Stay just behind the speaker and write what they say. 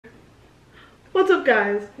What's up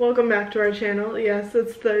guys? Welcome back to our channel. Yes,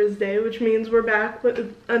 it's Thursday, which means we're back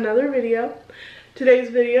with another video. Today's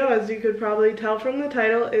video, as you could probably tell from the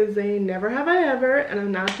title, is a never have I ever, and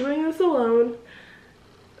I'm not doing this alone.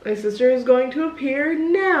 My sister is going to appear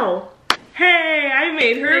now. Hey, I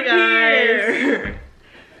made her appear!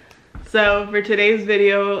 So for today's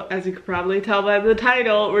video, as you could probably tell by the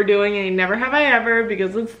title, we're doing a never have I ever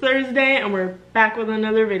because it's Thursday and we're back with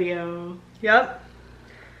another video. Yep.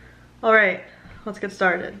 Alright, let's get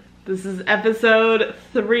started. This is episode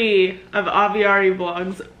 3 of Aviari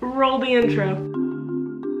Vlogs. Roll the intro.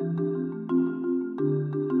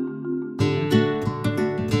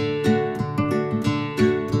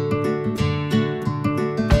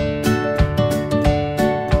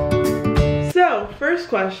 So, first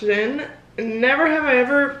question, never have I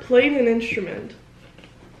ever played an instrument?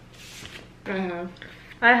 I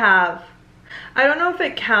have. I don't know if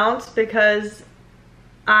it counts because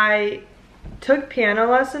I took piano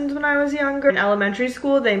lessons when I was younger. In elementary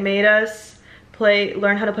school, they made us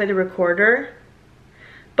learn how to play the recorder.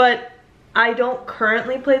 But I don't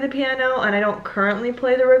currently play the piano and I don't currently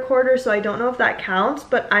play the recorder, so I don't know if that counts,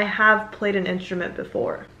 but I have played an instrument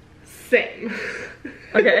before. Same.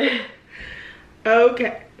 Okay.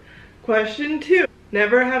 Okay. Question 2.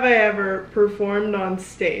 Never have I ever performed on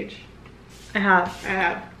stage. I have. I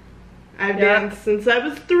have. I've danced since I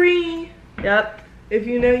was 3. Yep. If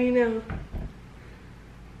you know, you know.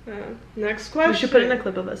 Next question. We should put in a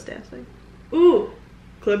clip of us dancing. Ooh,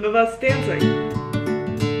 clip of us dancing.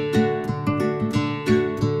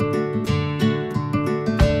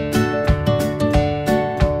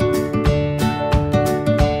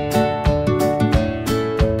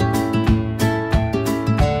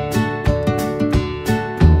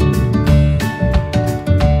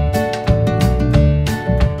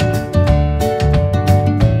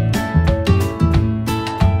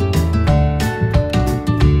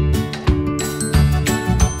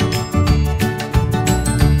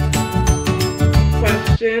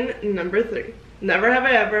 Question number 3. Never have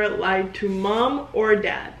I ever lied to mom or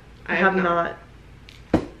dad. I have not.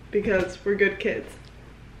 Because we're good kids.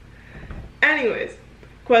 Anyways,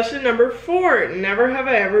 question number 4. Never have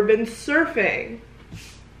I ever been surfing.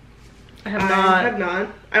 I have not. I have not.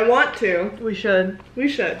 I want to. We should. We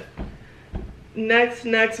should. Next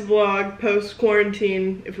vlog post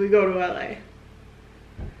quarantine if we go to LA.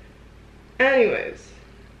 Anyways,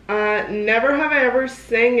 never have I ever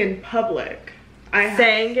sang in public. I have.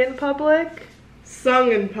 Sang in public?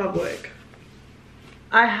 Sung in public.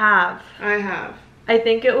 I have. I have. I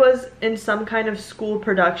think it was in some kind of school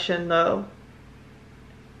production though.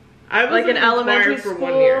 I was like in elementary for school,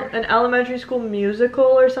 1 year. an elementary school musical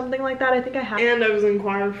or something like that. I think I have. And I was in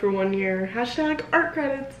choir for 1 year. Hashtag art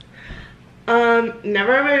credits.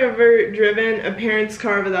 Never have I ever driven a parent's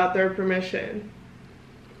car without their permission.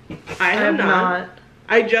 I have not.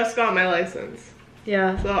 I just got my license.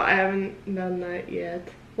 Yeah. So I haven't done that yet.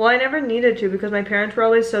 Well, I never needed to because my parents were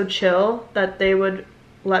always so chill that they would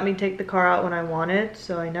let me take the car out when I wanted,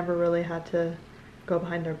 so I never really had to go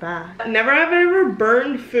behind their back. Never have I ever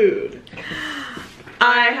burned food.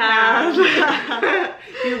 I have.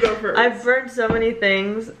 You go first. I've burned so many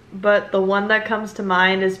things, but the one that comes to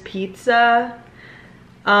mind is pizza.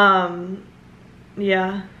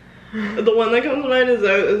 Yeah. The one that comes to mind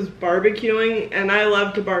is barbecuing, and I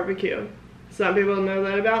love to barbecue. Some people know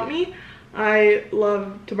that about me. I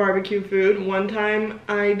love to barbecue food. One time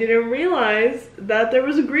I didn't realize that there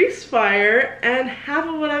was a grease fire and half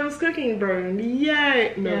of what I was cooking burned.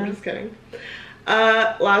 Yay! No, I'm just kidding.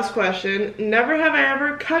 Last question. Never have I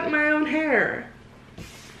ever cut my own hair.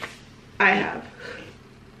 I have.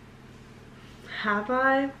 Have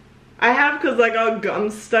I? I have because I got gum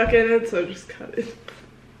stuck in it, so I just cut it.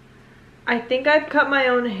 I think I've cut my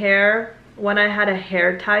own hair when I had a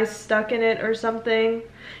hair tie stuck in it or something.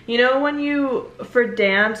 You know when you, for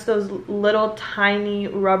dance, those little tiny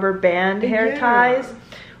rubber band hair ties?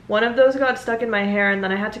 One of those got stuck in my hair and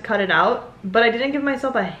then I had to cut it out. But I didn't give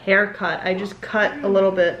myself a haircut. I just cut a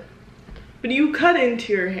little bit. But you cut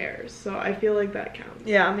into your hair, so I feel like that counts.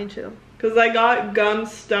 Yeah, me too. Because I got gum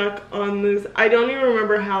stuck on this, I don't even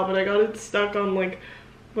remember how, but I got it stuck on like,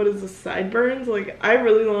 what is this, sideburns? Like, I have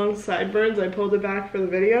really long sideburns. I pulled it back for the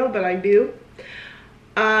video, but I do.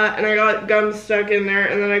 And I got gum stuck in there,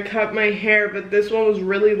 and then I cut my hair, but this one was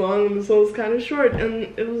really long and this one was kind of short,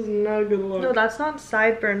 and it was not a good look. No, that's not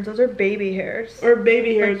sideburns. Those are baby hairs. Or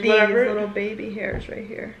baby hairs, like these whatever. Little baby hairs right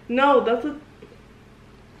here. No, that's a...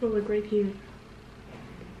 No, like right here.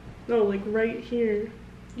 No, like right here.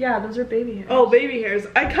 Yeah, those are baby hairs. Oh, baby hairs.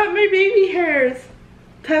 I cut my baby hairs.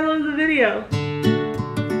 Title of the video.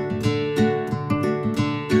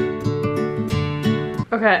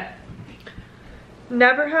 Okay.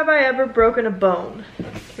 Never have I ever broken a bone.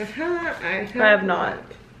 I have not.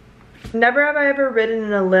 Never have I ever ridden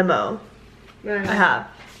in a limo. I have.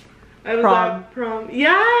 I was Prom. at prom. Yeah!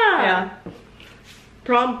 Yeah.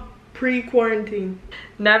 Prom pre-quarantine.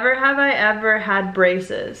 Never have I ever had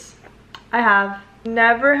braces. I have.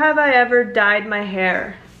 Never have I ever dyed my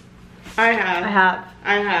hair. I have. I have.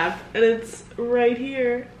 I have. And it's right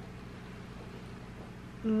here.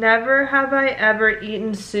 Never have I ever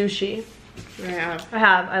eaten sushi. I have. I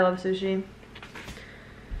have. I love sushi.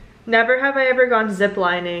 Never have I ever gone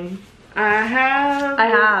ziplining. I have. I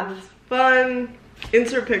have. It was fun.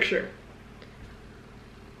 Insert picture.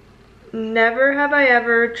 Never have I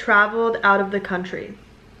ever traveled out of the country.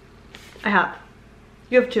 I have.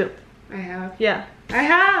 You have 2. I have. Yeah. I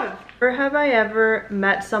have. Never have I ever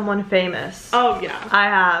met someone famous. Oh, yeah. I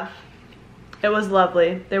have. It was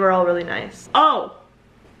lovely. They were all really nice. Oh,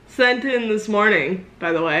 sent in this morning,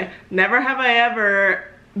 by the way. Never have I ever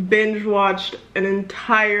binge watched an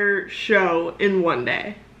entire show in one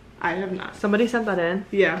day. I have not. Somebody sent that in.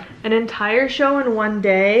 Yeah. An entire show in one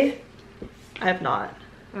day? I have not.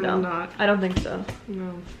 I No. have not. I don't think so.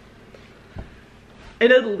 No.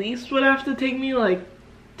 It at least would have to take me like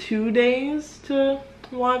 2 days to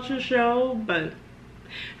watch a show, but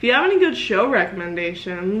if you have any good show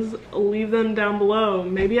recommendations, leave them down below.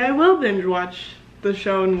 Maybe I will binge watch the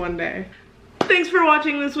show in one day. Thanks for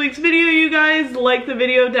watching this week's video, you guys. Like the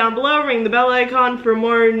video down below, ring the bell icon for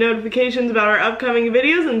more notifications about our upcoming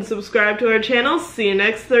videos, and subscribe to our channel. See you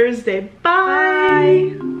next Thursday.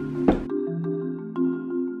 Bye! Bye.